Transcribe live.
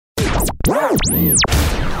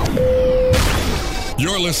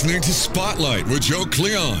You're listening to Spotlight with Joe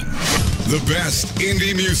Cleon. The best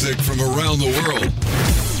indie music from around the world.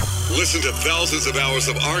 Listen to thousands of hours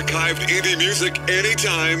of archived indie music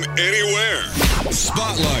anytime, anywhere.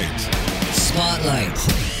 Spotlight. Spotlight.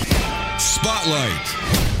 Spotlight.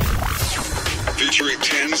 Featuring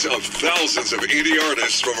tens of thousands of indie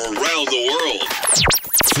artists from around the world.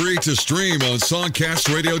 Free to stream on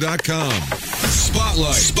songcastradio.com.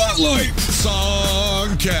 Spotlight. Spotlight.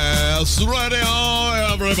 Songcast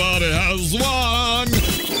Radio. Everybody has one.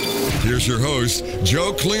 Here's your host,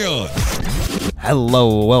 Joe Cleon.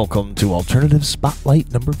 Hello, welcome to Alternative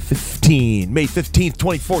Spotlight number 15. May 15th,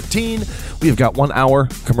 2014. We have got 1 hour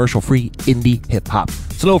commercial-free indie hip-hop.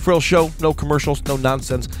 It's a no-frill show, no commercials, no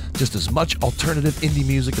nonsense, just as much alternative indie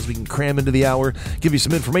music as we can cram into the hour, give you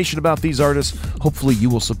some information about these artists. Hopefully you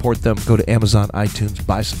will support them. Go to Amazon, iTunes,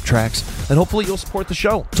 buy some tracks, and hopefully you'll support the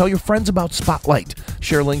show. Tell your friends about Spotlight.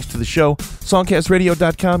 Share links to the show.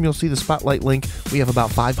 Songcastradio.com, you'll see the Spotlight link. We have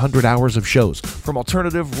about 500 hours of shows, from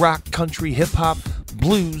alternative, rock, country, hip-hop,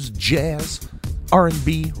 blues, jazz,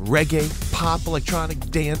 R&B, reggae, pop, electronic,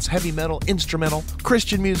 dance, heavy metal, instrumental,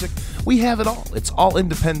 Christian music. We have it all. It's all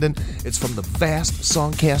independent. It's from the vast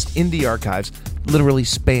Songcast indie archives. Literally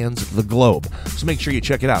spans the globe. So make sure you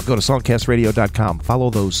check it out. Go to songcastradio.com. Follow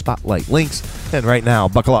those Spotlight links. And right now,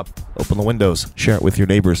 buckle up. Open the windows. Share it with your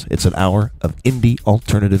neighbors. It's an hour of indie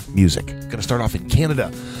alternative music. Going to start off in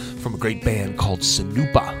Canada from a great band called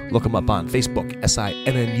Sinuupa. Look them up on Facebook.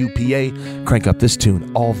 Sinuupa. Crank up this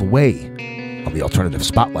tune all the way on the Alternative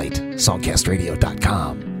Spotlight,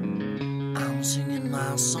 songcastradio.com. I'm singing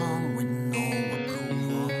my song with no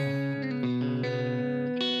approval.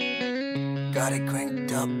 Got it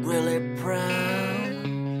cranked up really proud.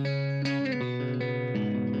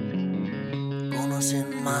 Gonna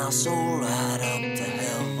send my soul right up to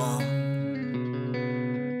heaven.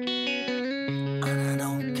 And I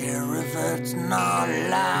don't care if it's not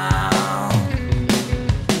loud.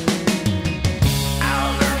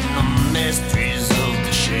 Mysteries of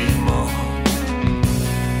the shamer.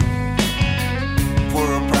 For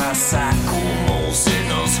a price psycho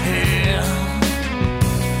sinners here.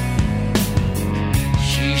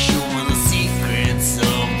 She showed me the secrets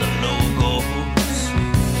of the logos.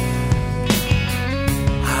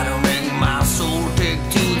 How to make my soul take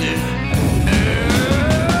to the air.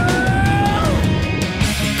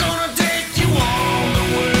 Gonna take you all the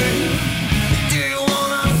way.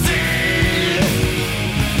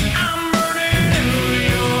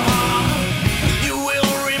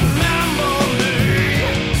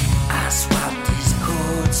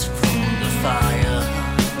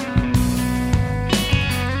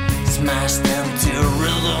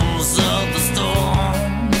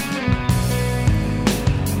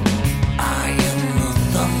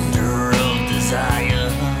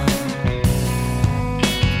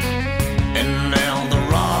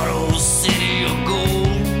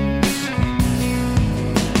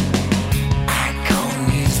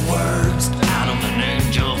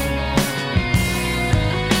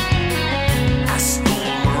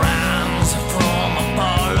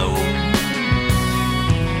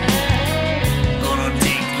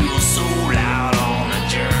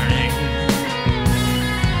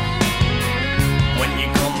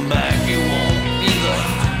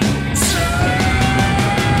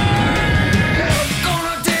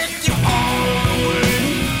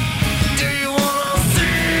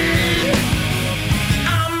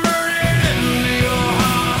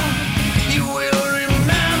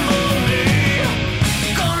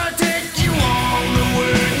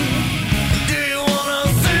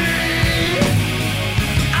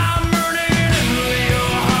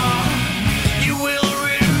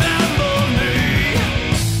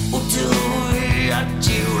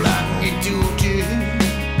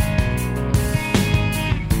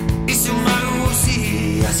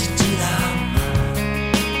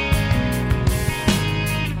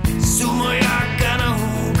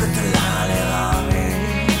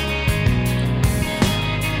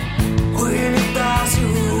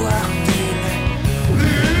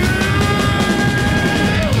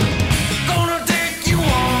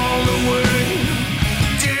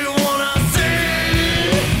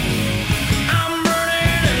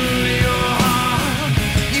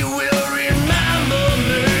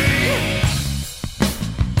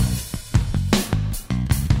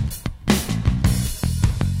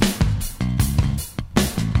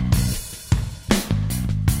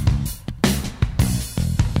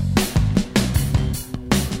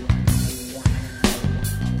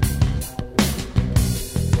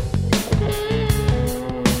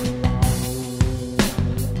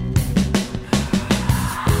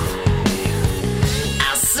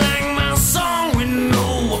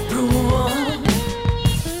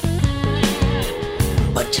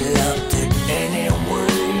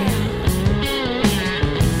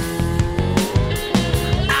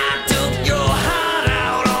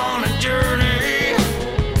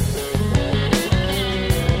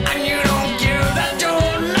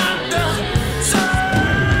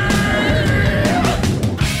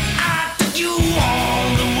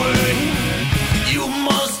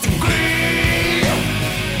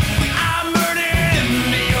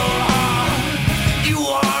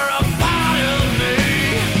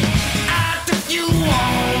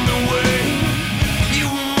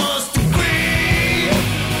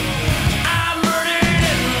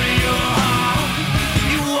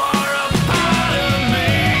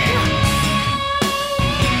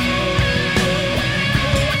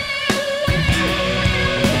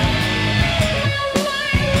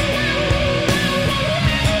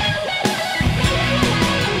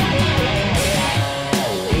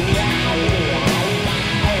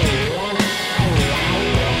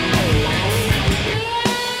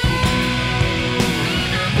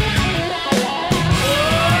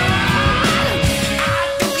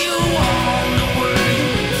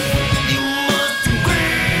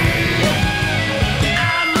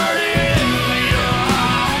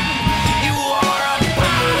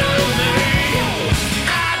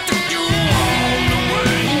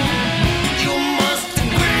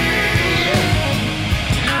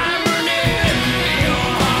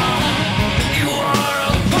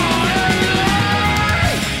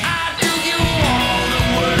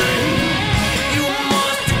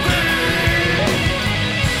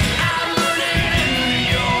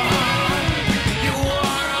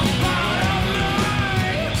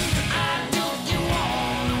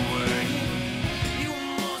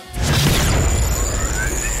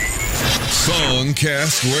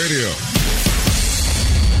 Songcast Radio.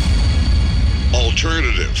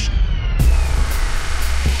 Alternative.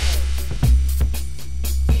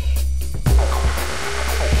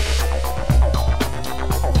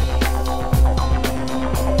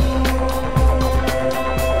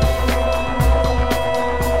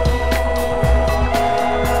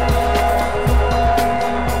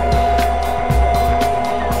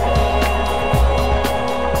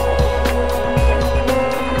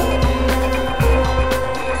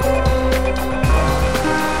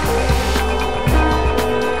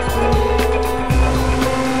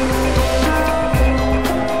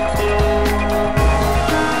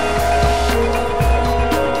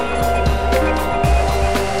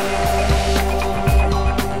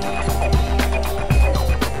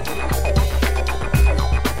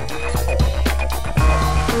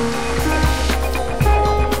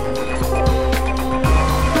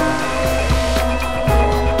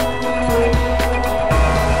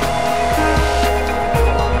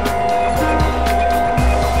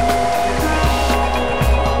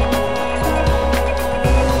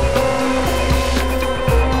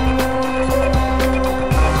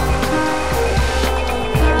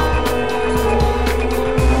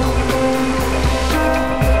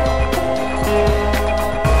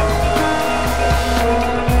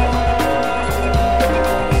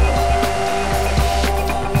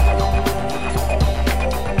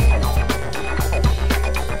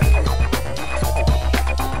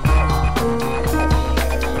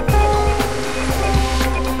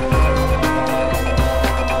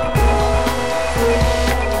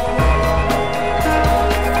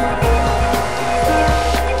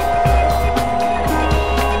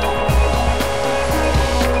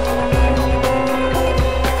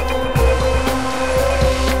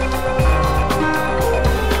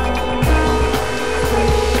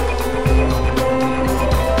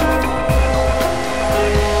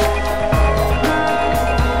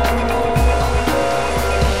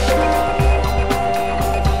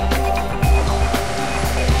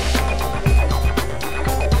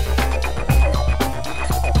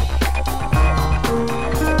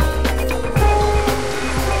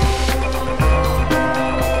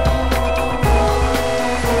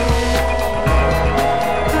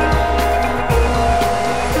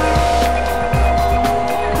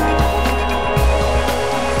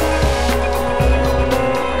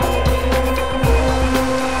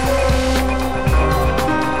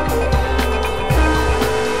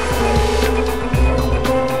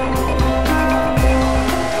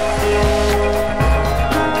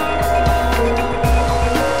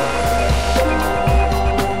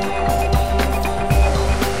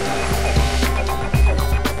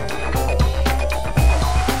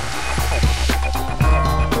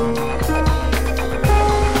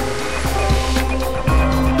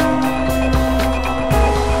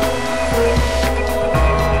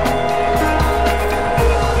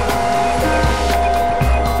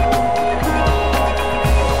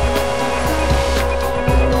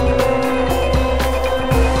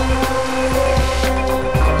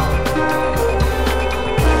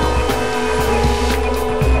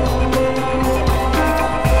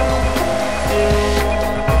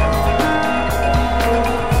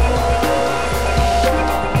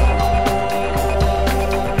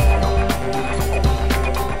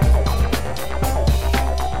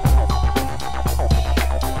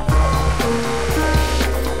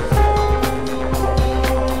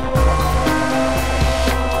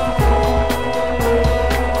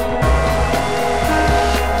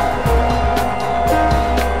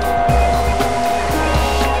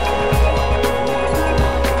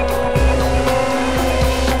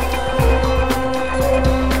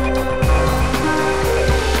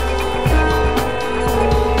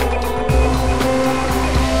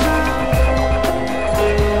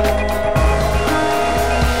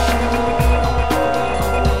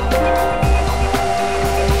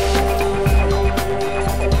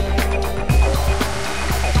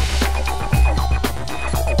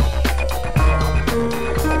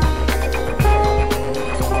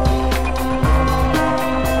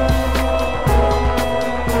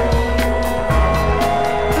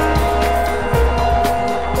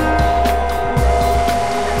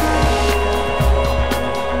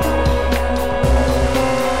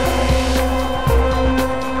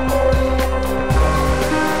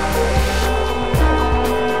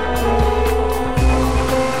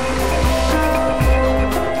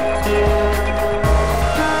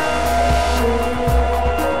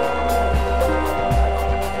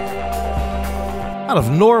 out of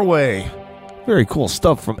Norway. Very cool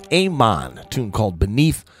stuff from Amonn, a tune called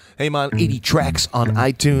Beneath. Amonn, 80 tracks on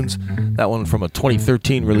iTunes. That one from a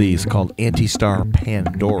 2013 release called Anti-Star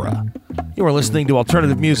Pandora. You are listening to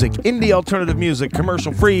alternative music, indie alternative music,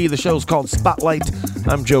 commercial free. The show's called Spotlight.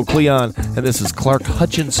 I'm Joe Cleon, and this is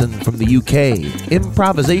Clark-Hutchinson from the UK.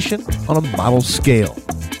 Improvisation on a model scale.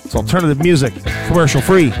 It's alternative music, commercial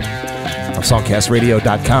free on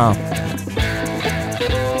songcastradio.com.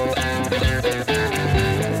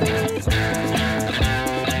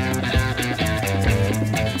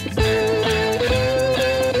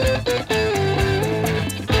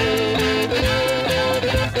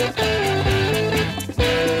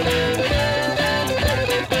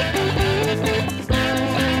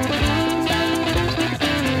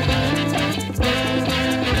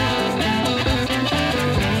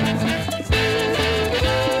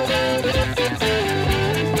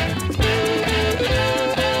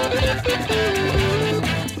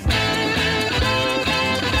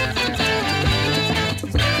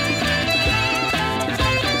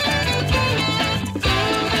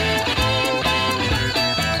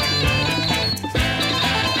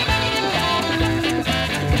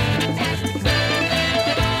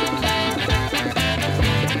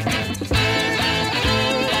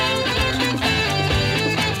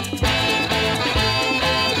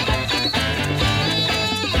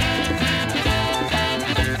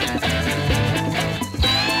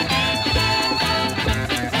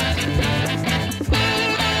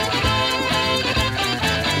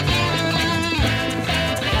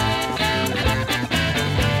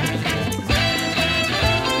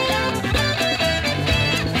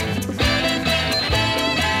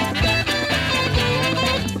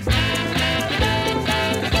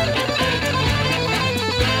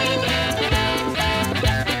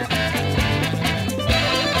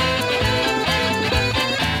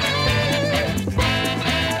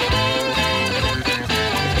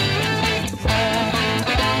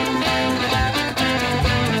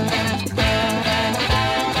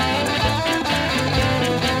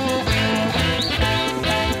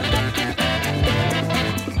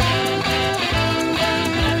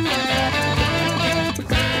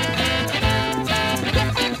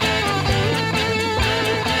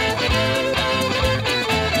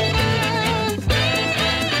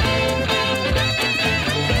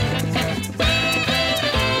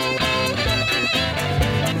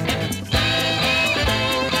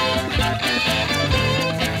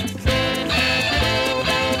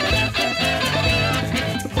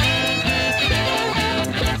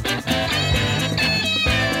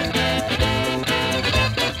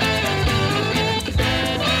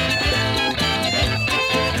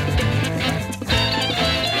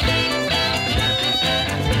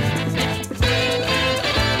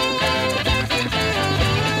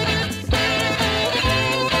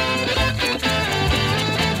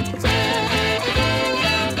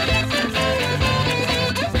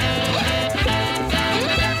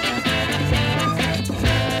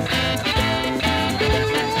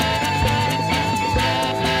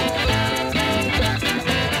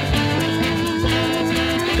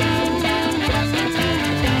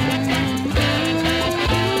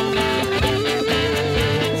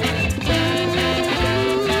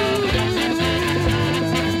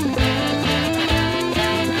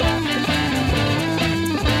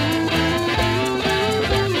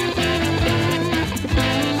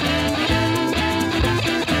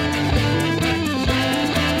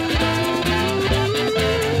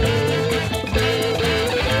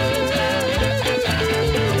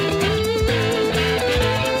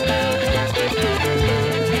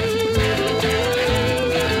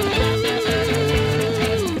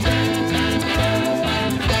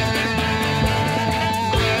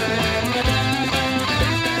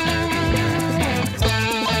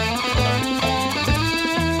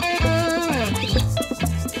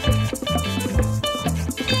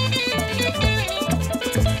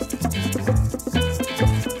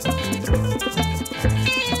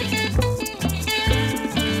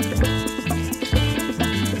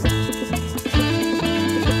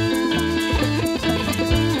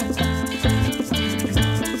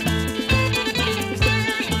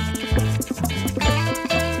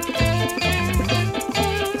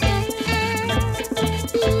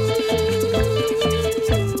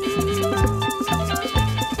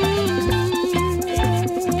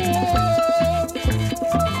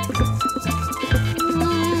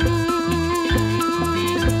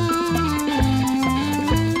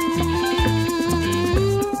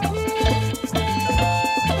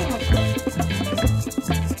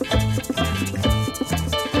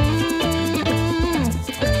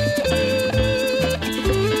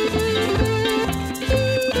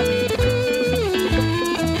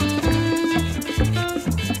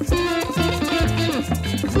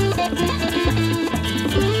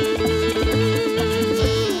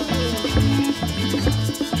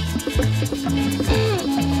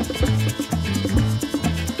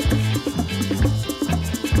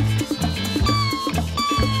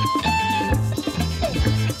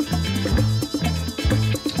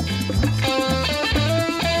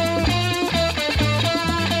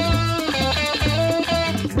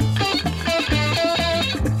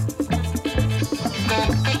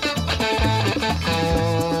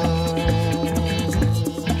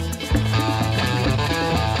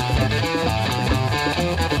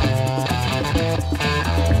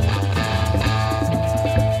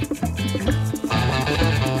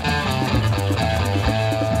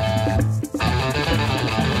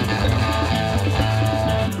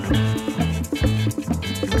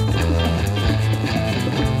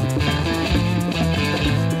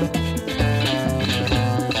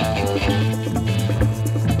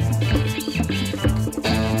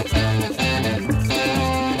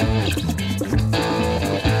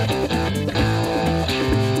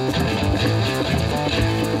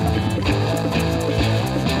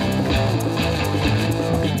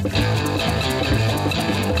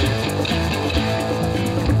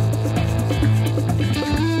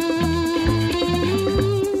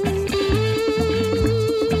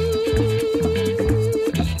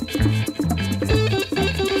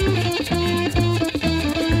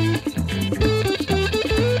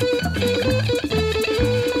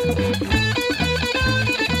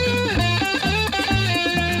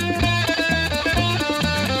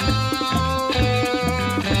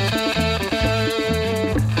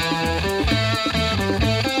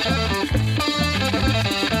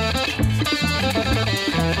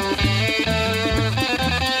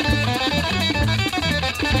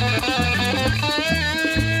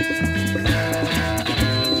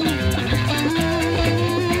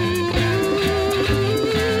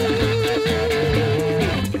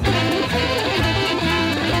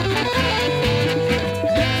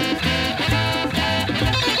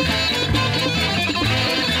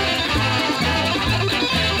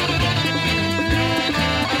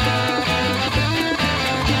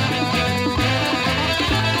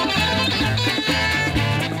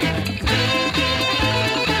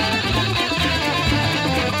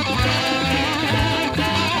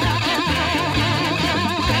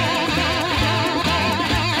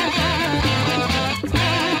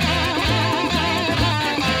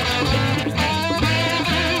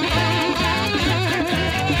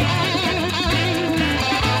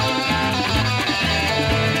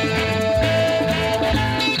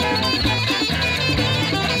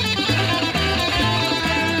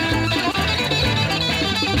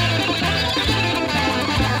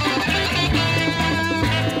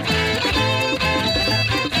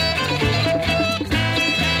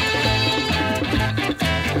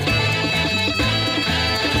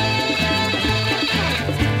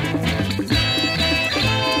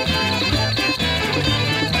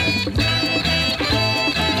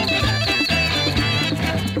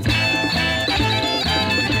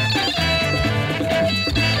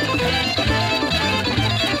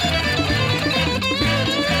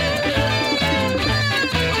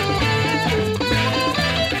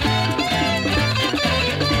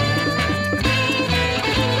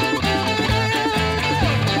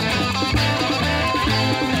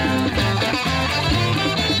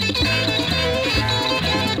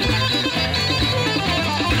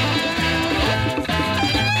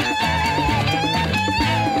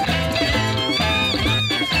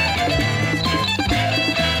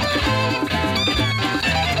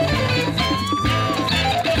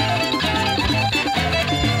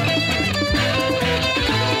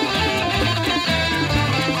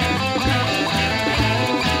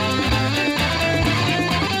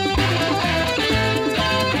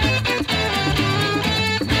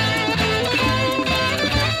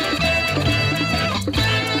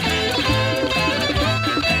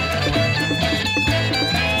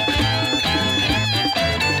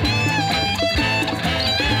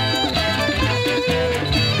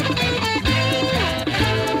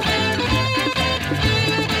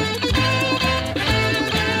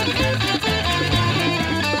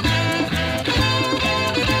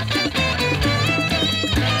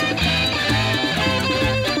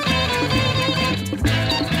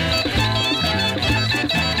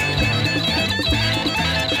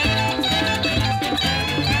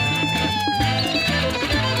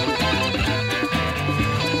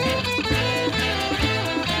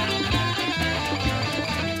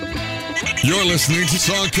 You're listening to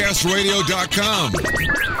SongcastRadio.com.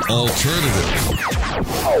 Alternative.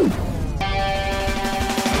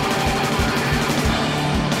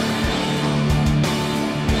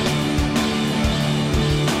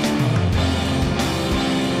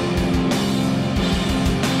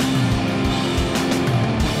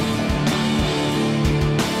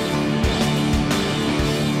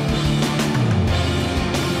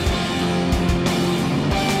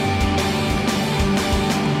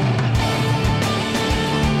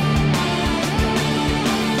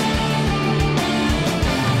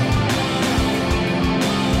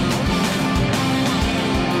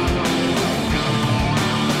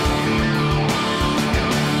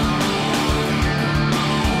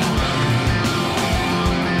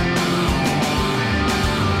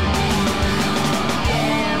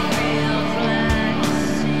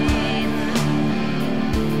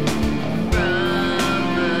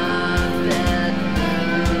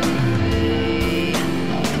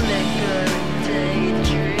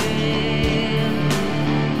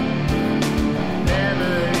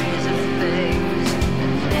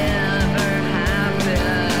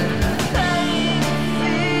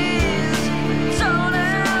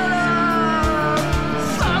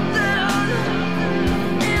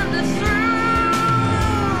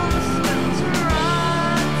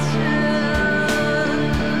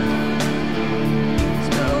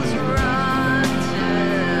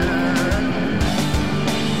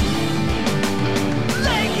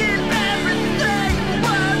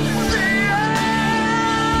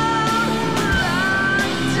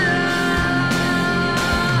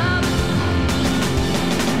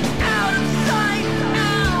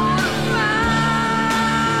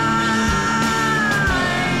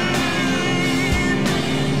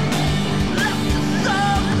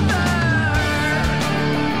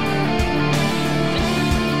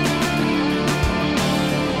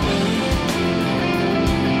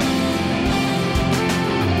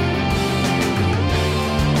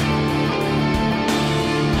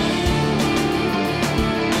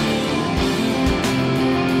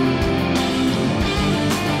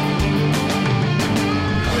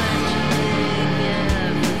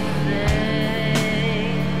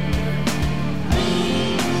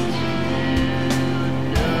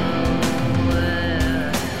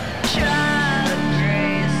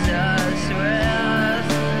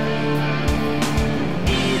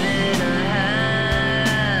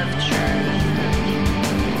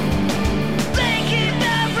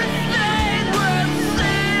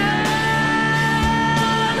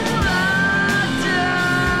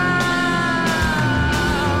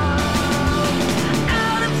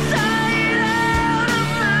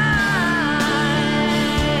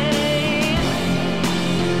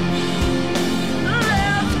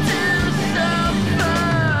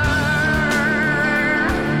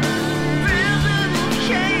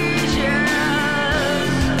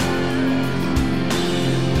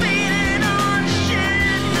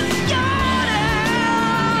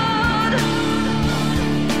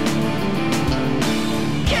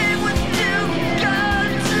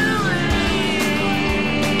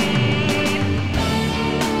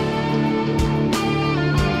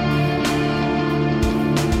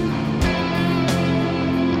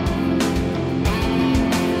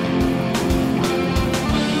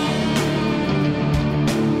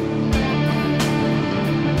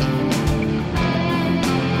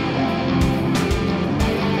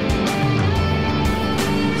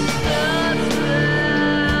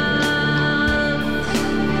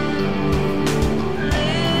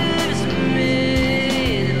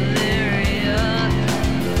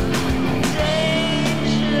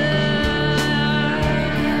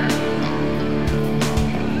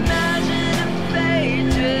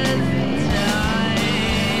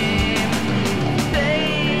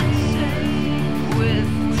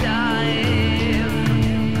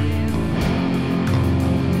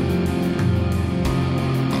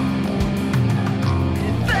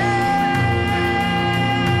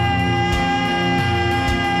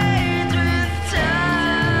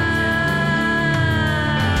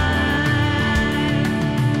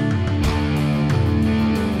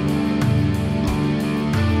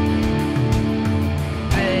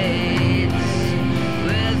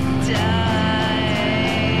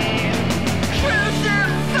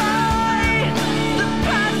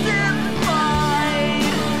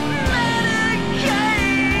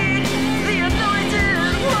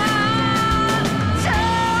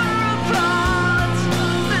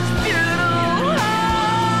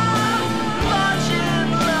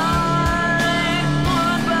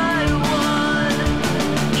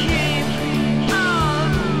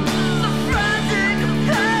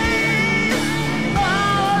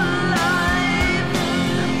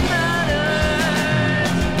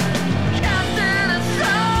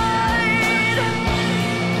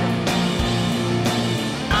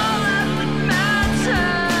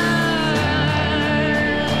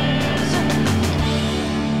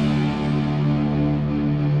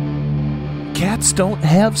 Cats Don't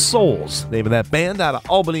Have Souls. Name of that band out of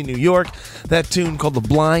Albany, New York. That tune called The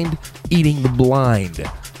Blind Eating the Blind.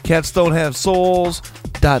 Cats Don't Have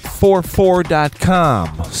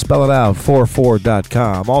Souls.44.com. Spell it out,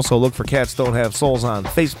 44.com. Also look for Cats Don't Have Souls on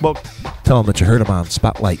Facebook. Tell them that you heard them on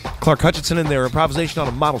Spotlight. Clark-Hutchinson in their improvisation on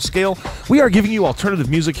a model scale. We are giving you alternative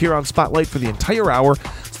music here on Spotlight for the entire hour.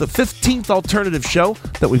 It's the 15th alternative show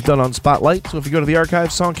that we've done on Spotlight. So if you go to the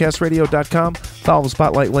archives, songcastradio.com, follow the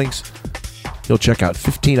Spotlight links, you'll check out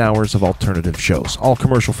 15 hours of alternative shows. All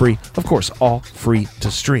commercial free. Of course, all free to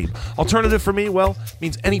stream. Alternative for me, well,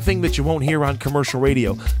 means anything that you won't hear on commercial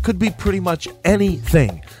radio. Could be pretty much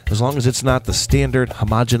anything, as long as it's not the standard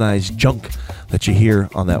homogenized junk that you hear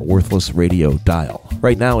on that worthless radio dial.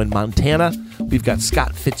 Right now in Montana, we've got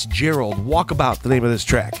Scott Fitzgerald, Walkabout, the name of this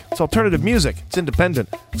track. It's alternative music. It's independent.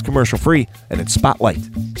 It's commercial free. And it's Spotlight.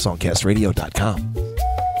 Songcastradio.com.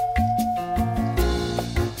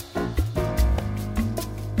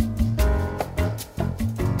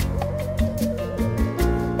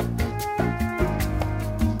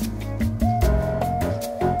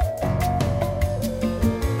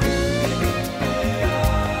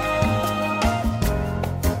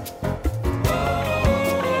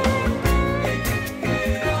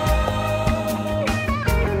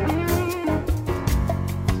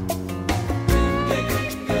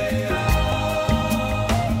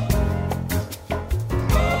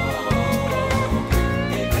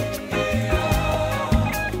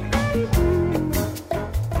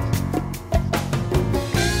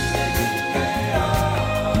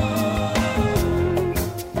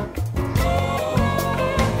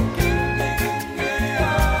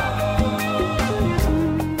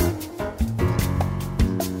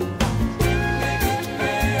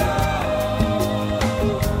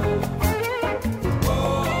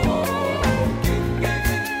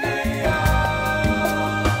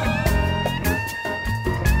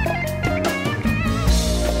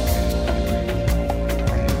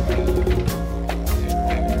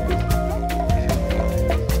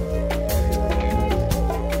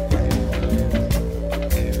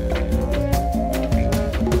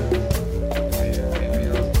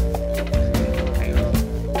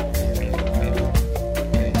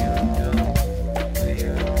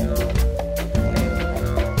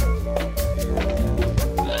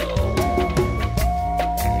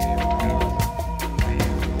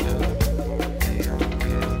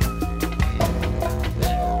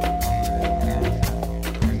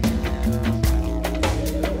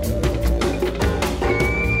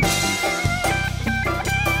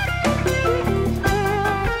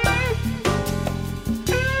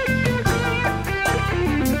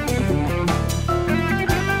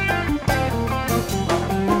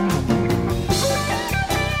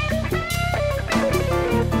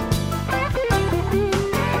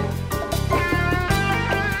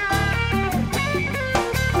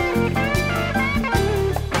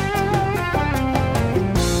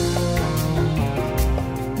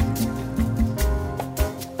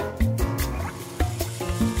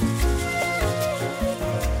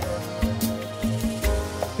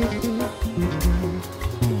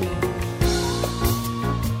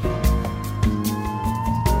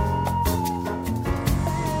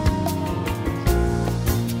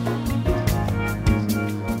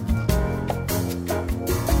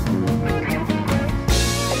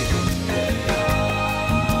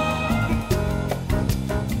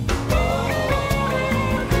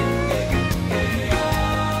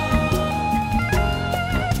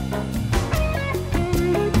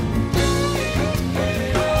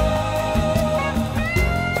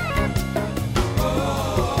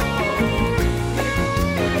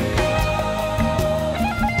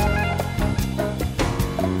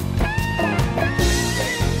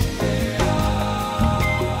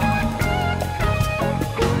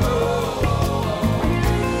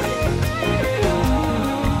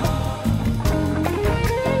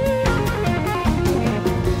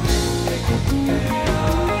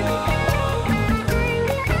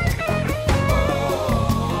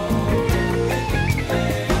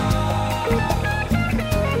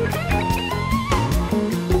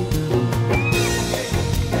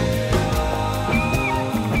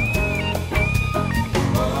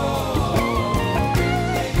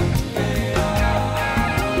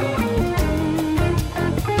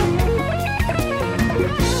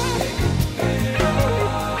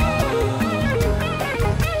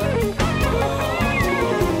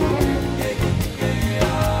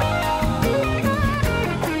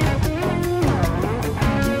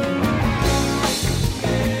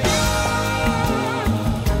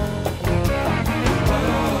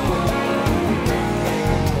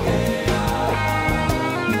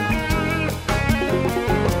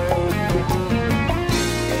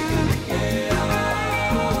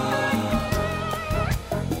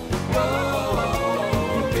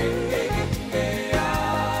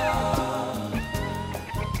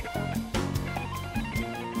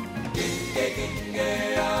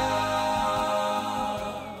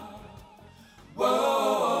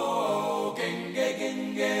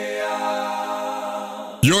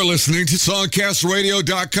 listening to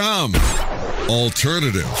songcastradio.com.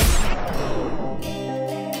 Alternative.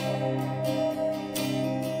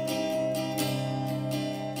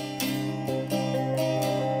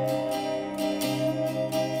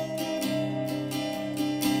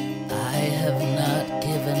 I have not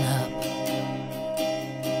given up.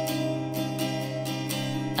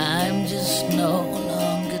 I'm just no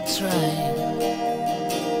longer trying.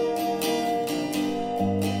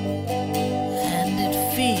 And it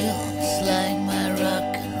feels like my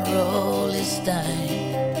rock and roll is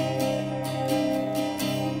dying.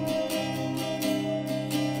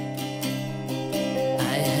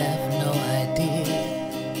 I have no idea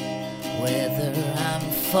whether I'm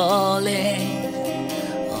falling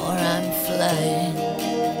or I'm flying.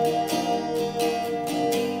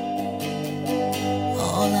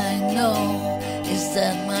 All I know is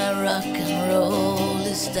that my rock and roll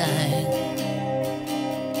is dying.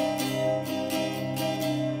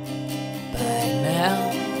 By now,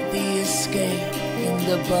 the escape in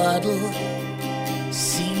the bottle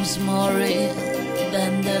seems more real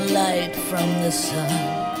than the light from the sun.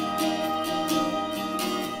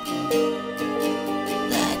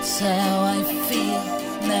 That's how I feel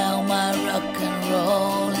now. My rock and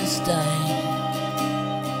roll is dying.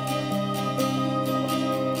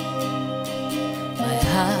 My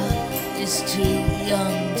heart is too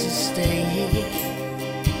young to stay here,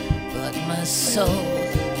 but my soul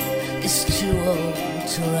is too old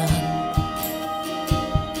to run.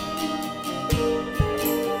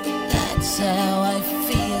 That's how I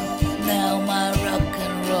feel now. My rock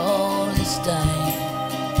and roll is dying.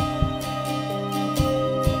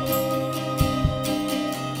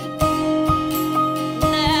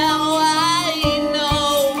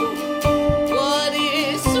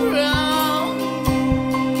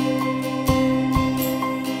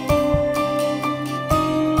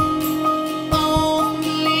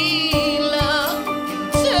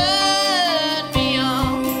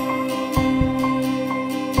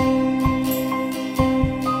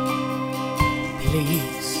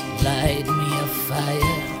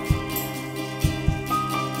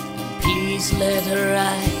 Let her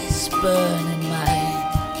eyes burn in mine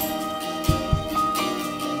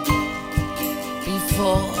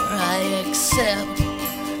before I accept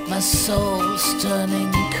my soul's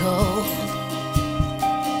turning cold.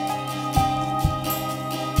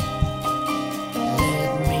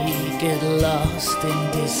 Let me get lost in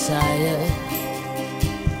desire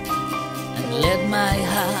and let my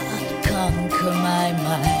heart conquer my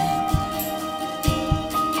mind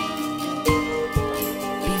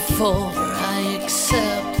before I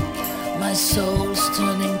accept my soul's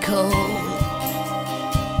turning cold.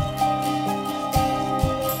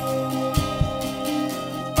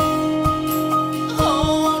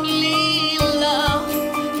 Only love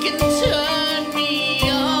can turn me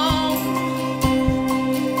on.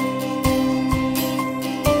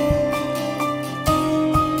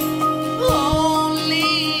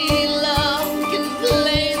 Only love can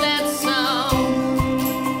play that song.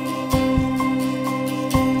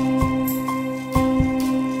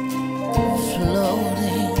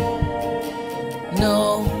 Floating, no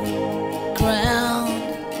ground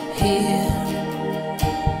here.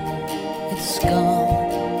 It's gone.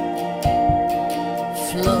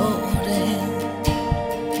 Floating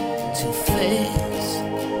to face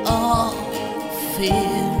all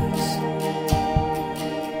fears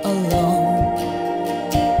alone.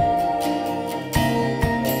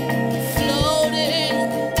 Floating,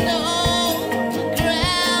 no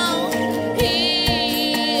ground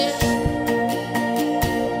here.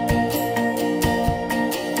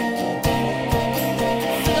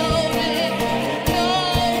 Floating, no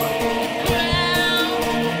ground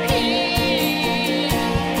here.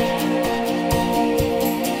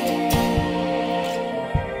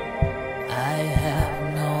 I have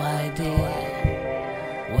no idea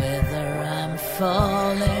whether I'm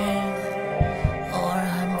falling or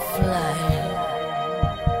I'm flying.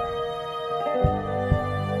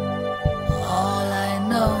 All I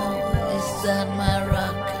know is that my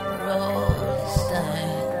rock and roll is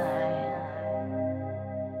dying.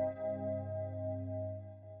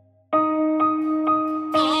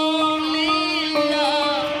 Only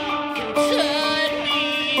love can turn me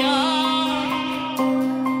on.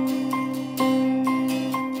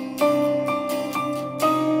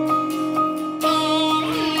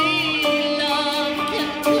 Only love can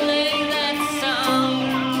play that song.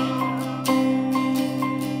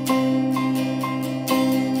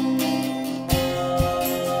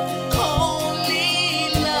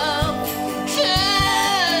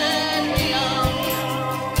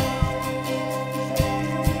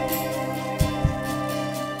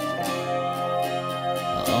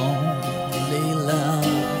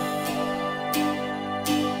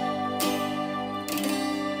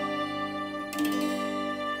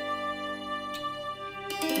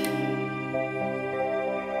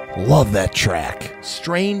 Love that track.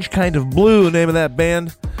 Strange Kind of Blue, the name of that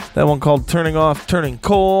band. That one called Turning Off, Turning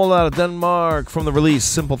Cold, out of Denmark, from the release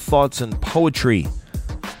Simple Thoughts and Poetry.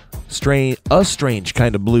 A Strange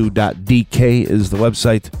Kind of Blue.dk is the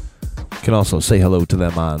website. You can also say hello to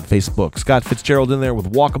them on Facebook. Scott Fitzgerald in there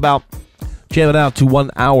with Walkabout. Jam it out to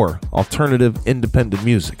 1 hour alternative independent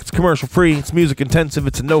music. It's commercial free, it's music intensive,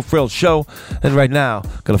 it's a no-frills show. And right now,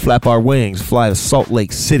 gonna flap our wings, fly to Salt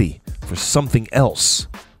Lake City for something else.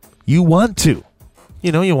 You want to.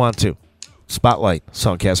 You know you want to. Spotlight,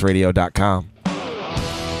 songcastradio.com.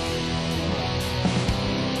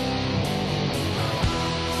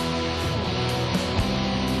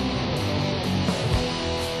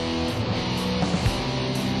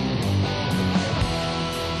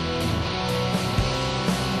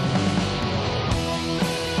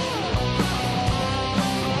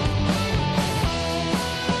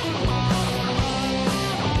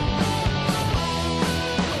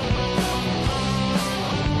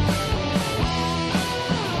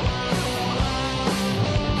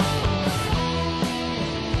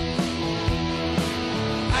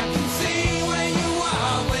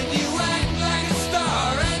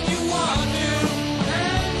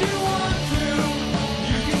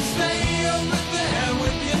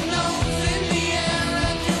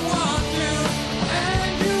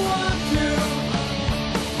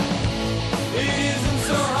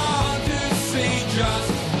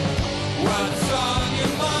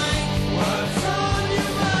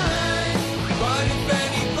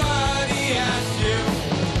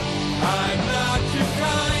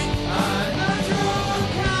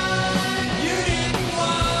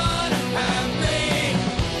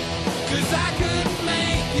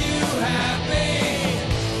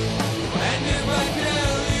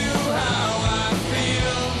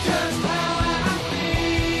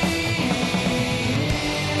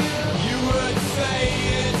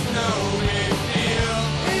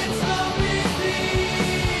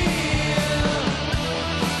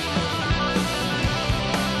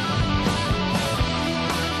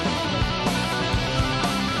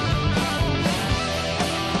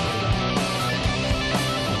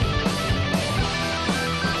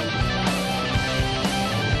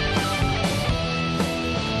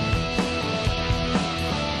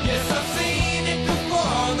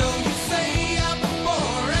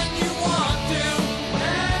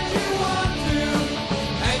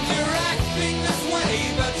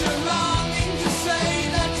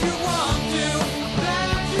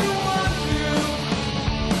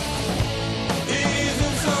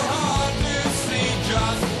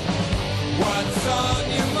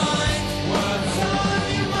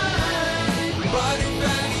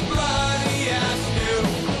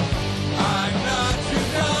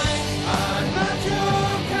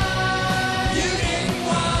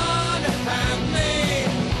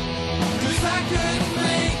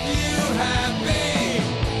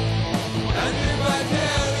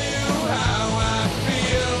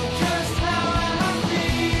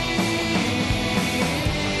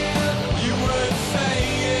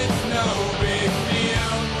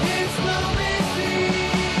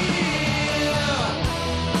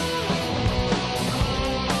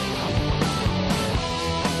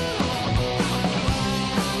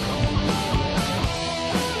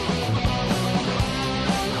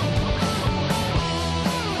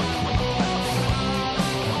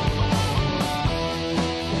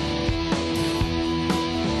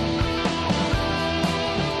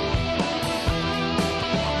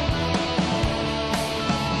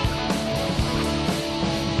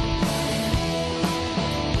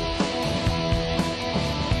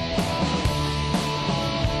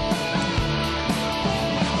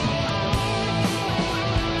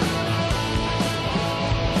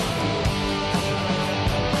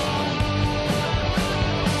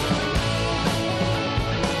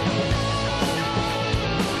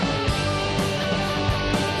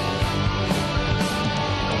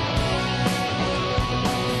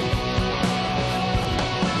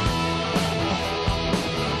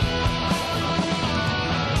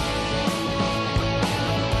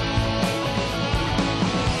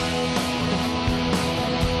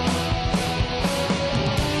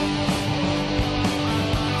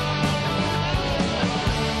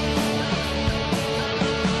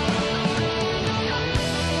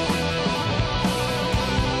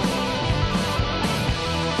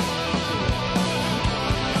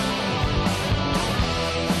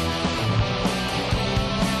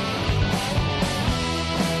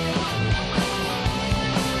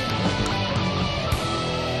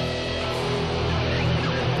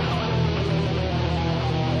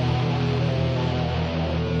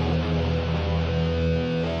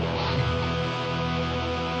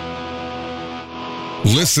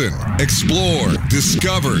 Listen, explore,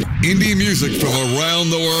 discover indie music from around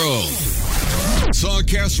the world.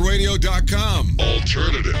 Songcastradio.com.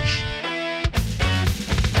 Alternative.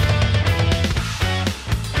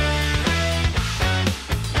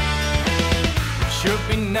 Should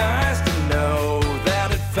be nice to know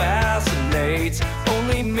that it fascinates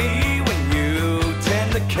only me when you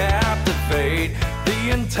tend to captivate the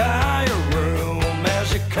entire room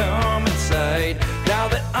as you come inside. Now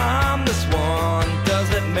that I'm this one,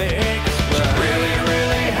 does it make us right? She really,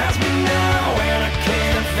 really has me now and I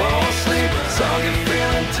can't fall asleep. Soggy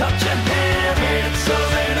feeling, touch a hand, made it so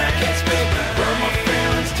that I can't speak. Burn my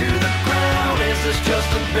feelings to the ground, is this just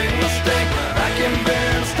a big mistake? I can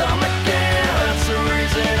bear the stomach. That's the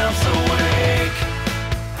reason I'm so awake.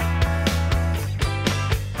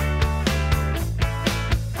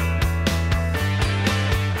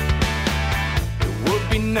 It would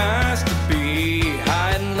be nice to be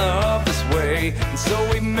high in love this way, and so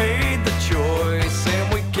we made the choice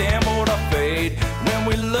and we gambled our fate. When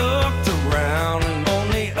we looked around,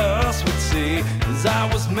 only us would see, 'cause I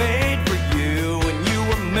was made for you and you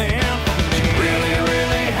were meant for me. She really,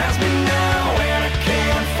 really has me now and I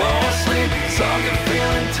can't fall asleep. Soggy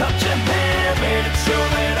feeling, touch a hand, made it so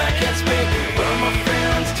that I can't speak. Burn my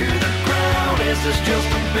feelings to the ground, is this just a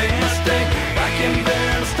big mistake? I can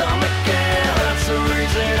bear the stomach, yeah, that's the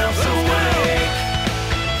reason I'm so awake.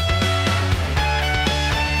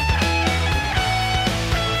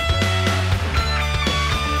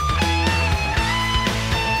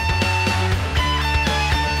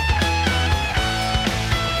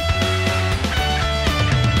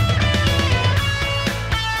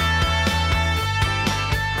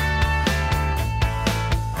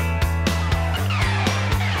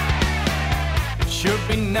 Should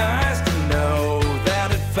be nice to know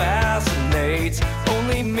that it fascinates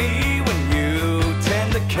only me when you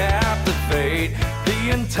tend to captivate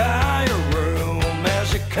the entire room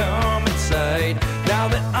as you come inside. Now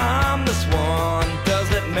that I'm this one,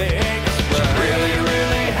 does it make us right? She really,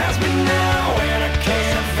 really has me now and I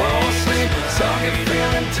can't fall asleep. Soggy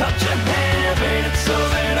feeling, touch a hand, made it so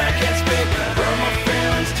that I can't speak. Burn my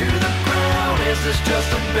feelings to the ground, is this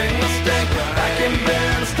just a big mistake? I can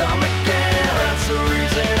bear the stomach, yeah, that's the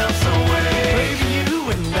reason I'm so awake. Baby, you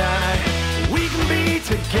and I, we can be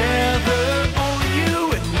together, only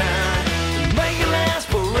you and I, to make it last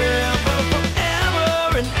forever,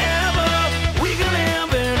 forever and ever. We can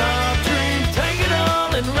live in our dreams, take it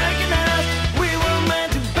all and recognize we were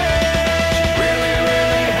meant to be. She really,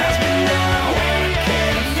 really has me now and I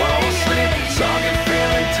can't fall asleep. Soggy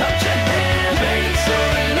feeling, touch a hand, made it so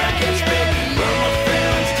that I can speak. Burn my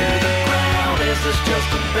feelings to the ground, is this just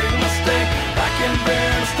a big mistake? I can bear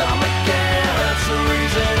the stomach, yeah, that's the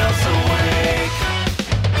reason I'm so awake.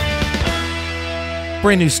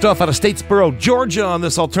 Brand new stuff out of Statesboro, Georgia on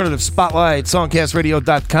this alternative spotlight,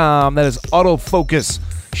 songcastradio.com. That is AutoFocus.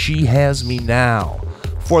 She Has Me Now.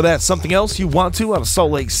 For that, something else you want to out of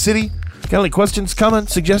Salt Lake City. Got any questions,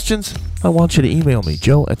 comments, suggestions? I want you to email me,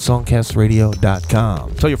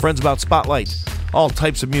 joe@songcastradio.com. Tell your friends about Spotlight. All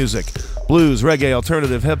types of music. Blues, reggae,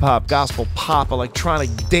 alternative, hip-hop, gospel, pop, electronic,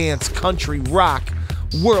 dance, country, rock,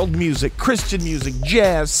 world music, Christian music,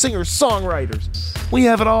 jazz, singers, songwriters. We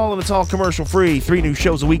have it all, and it's all commercial-free. 3 new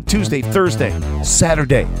shows a week, Tuesday, Thursday,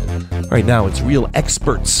 Saturday. Right now, it's Real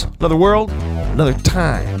Experts. Another world, another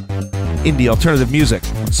time. Indie alternative music.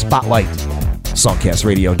 Spotlight.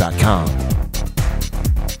 Songcastradio.com.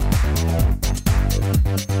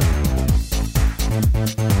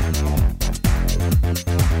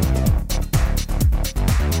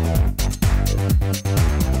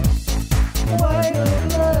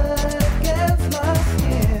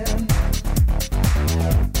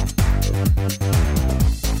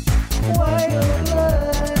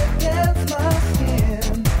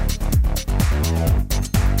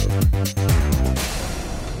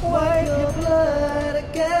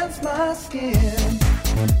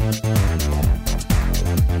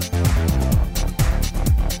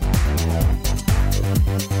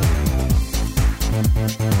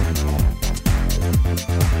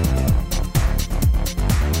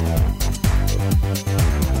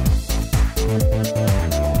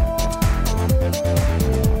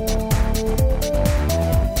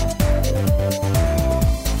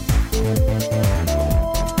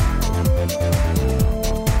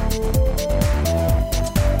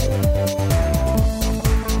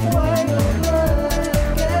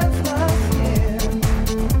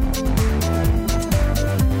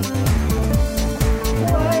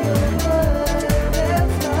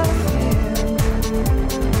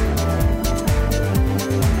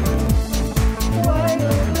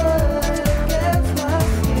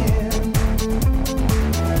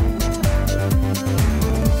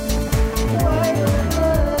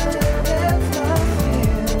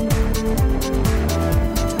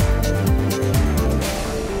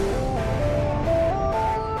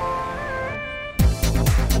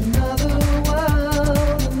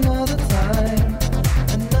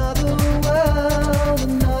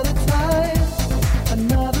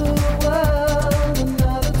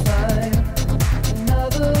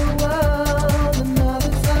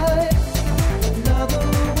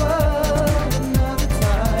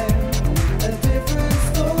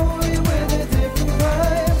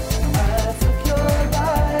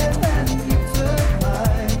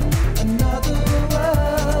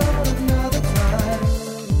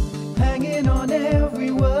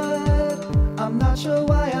 sure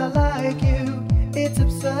why I like you. It's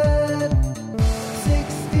absurd.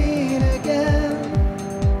 16 again.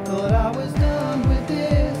 Thought I was done with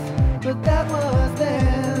this, but that was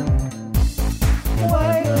then.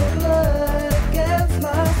 White blood against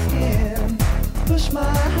my skin. Push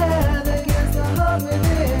my hand against the heart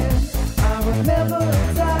within. I remember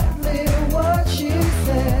exactly what she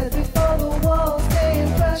said before the walls came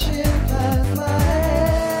crashing past my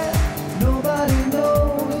head. Nobody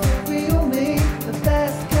knows the real me, the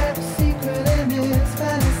best kept secret in this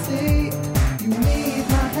fantasy. You need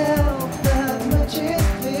my help, that much is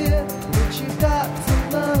clear, but you got to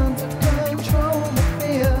learn to control the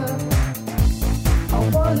fear. I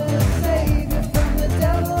wanna save you from the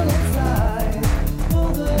devil inside.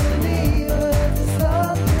 Pull the lever to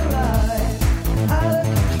start the ride. Out of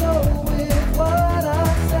control with what I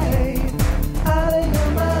say. Out of your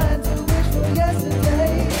mind to wish for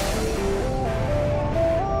yesterday.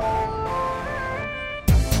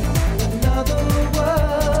 Another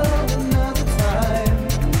world, another time.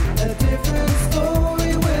 A different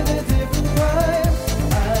story with a different crime.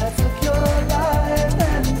 I took your life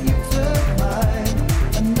and you took mine.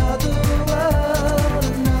 Another world,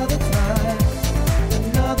 another time.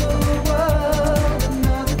 Another world,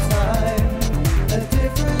 another time. A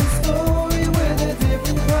different story with a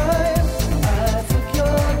different crime. I took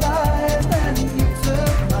your life and you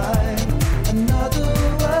took mine. Another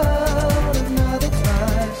world, another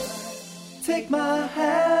time. Take my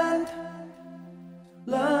hand.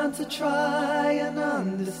 Learn to try and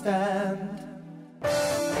understand.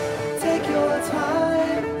 Take your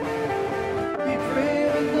time. Be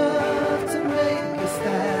brave enough to make a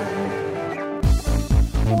stand.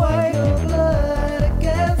 White blood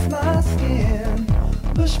against my skin.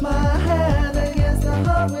 Push my hand against the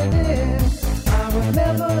heart within. I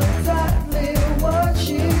remember exactly what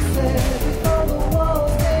she said before the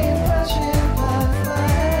walls came crashing past my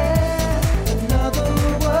head. Another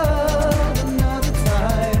world, another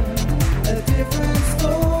time. A different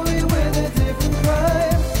story with a different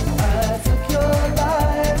crime. I took your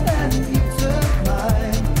life and you took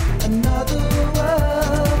mine. Another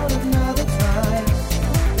world, another time.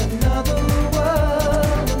 Another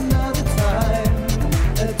world, another time.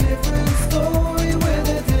 A different story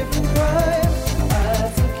with a different crime. I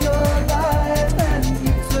took your life and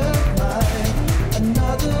you took mine.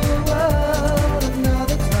 Another world,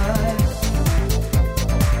 another time.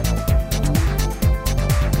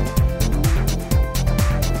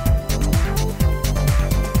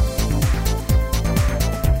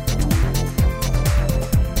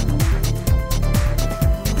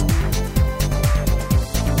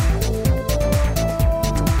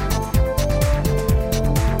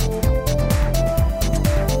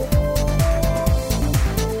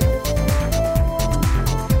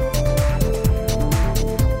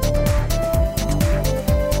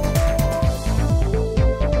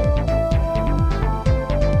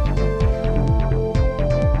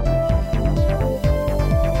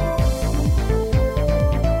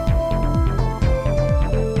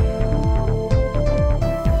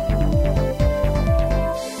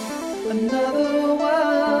 Another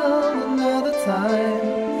world, another time.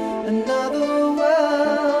 Another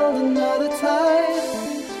world, another time.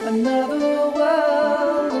 Another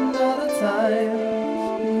world, another time.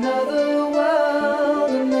 Another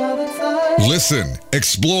world, another time. Listen,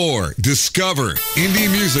 explore, discover indie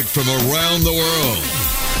music from around the world.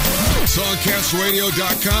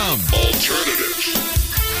 Songcastradio.com. Alternatives.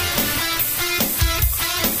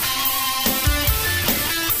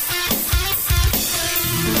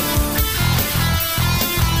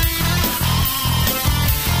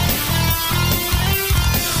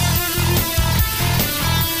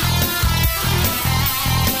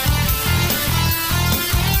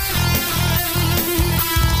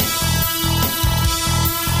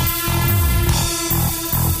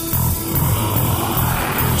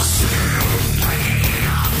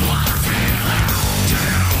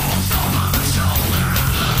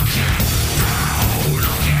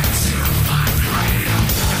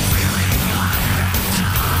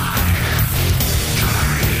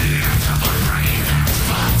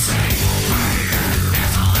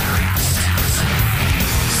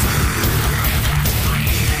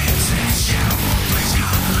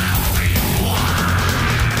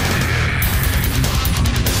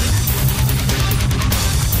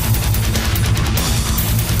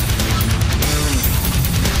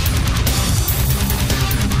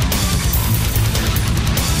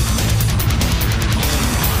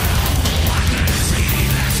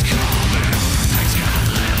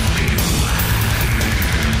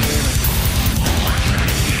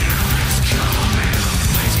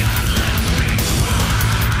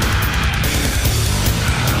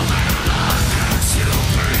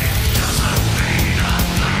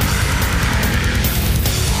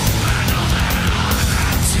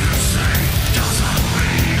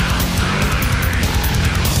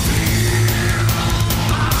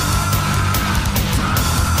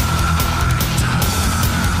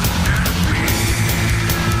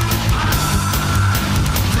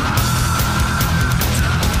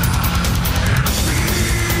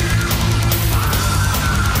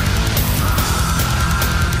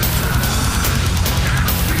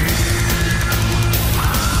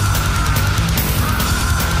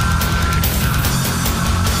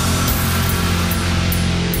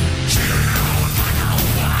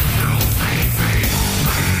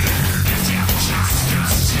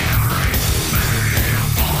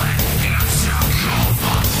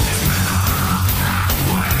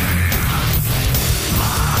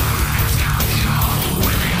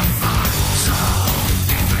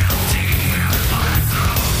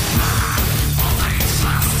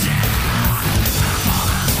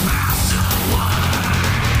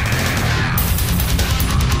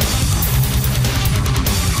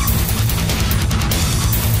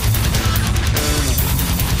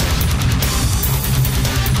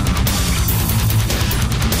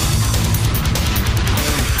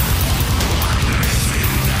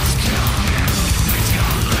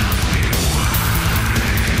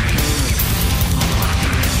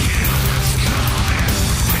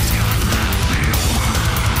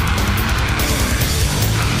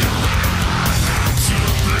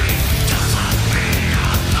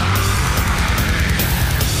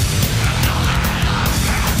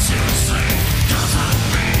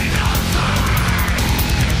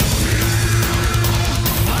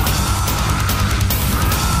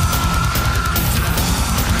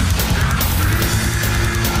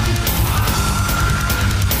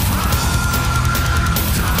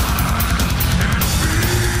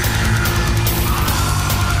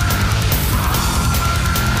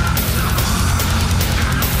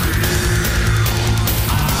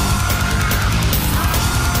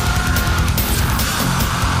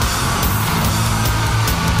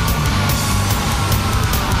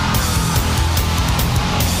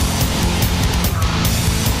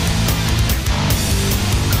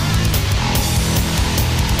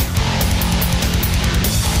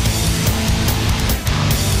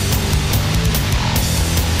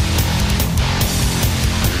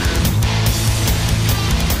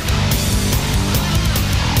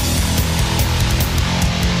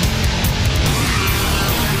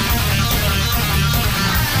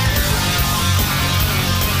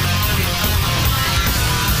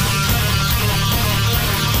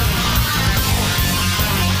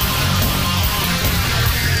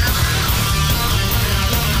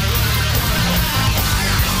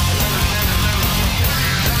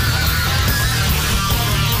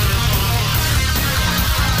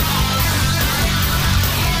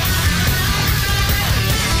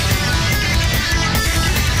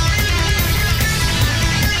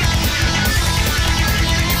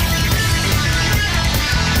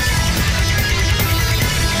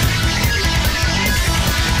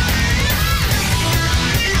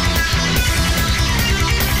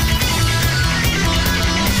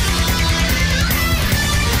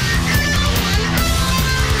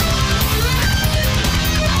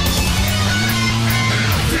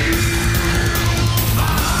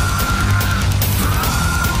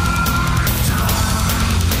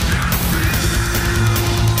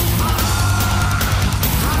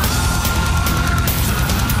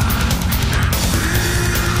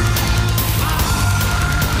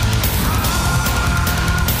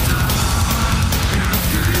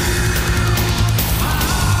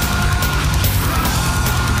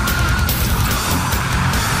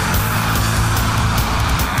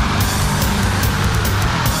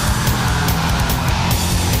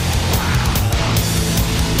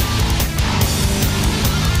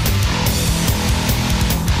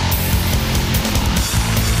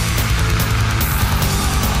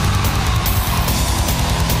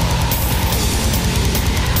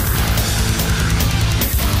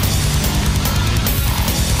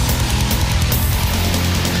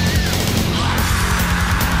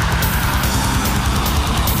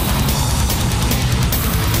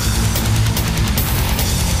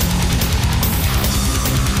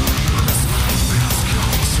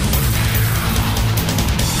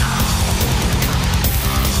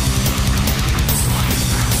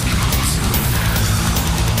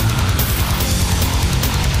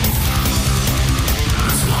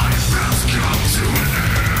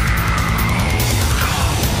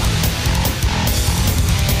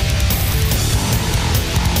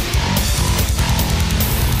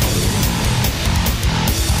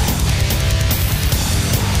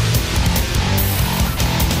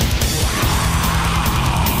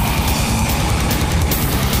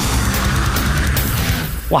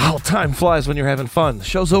 Wow, time flies when you're having fun. The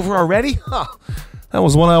show's over already? Huh. That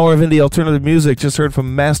was 1 hour of indie alternative music. Just heard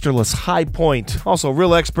from Masterless, High Point. Also,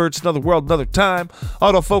 Real Experts, Another World, Another Time.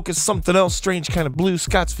 AutoFocus, Something Else, Strange Kind of Blue.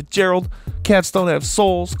 Scott's Fitzgerald, Cats Don't Have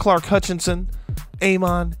Souls. Clark-Hutchinson,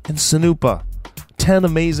 Amonn, and Sinuupa. 10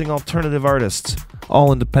 amazing alternative artists,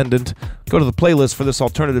 all independent. Go to the playlist for this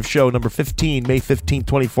alternative show, number 15, May 15,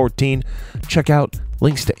 2014. Check out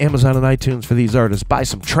links to Amazon and iTunes for these artists. Buy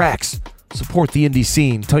some tracks. Support the indie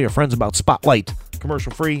scene. Tell your friends about Spotlight.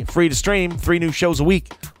 Commercial free, free to stream. 3 new shows a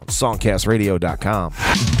week on songcastradio.com.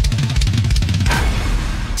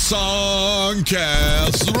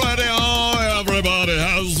 Songcast Radio.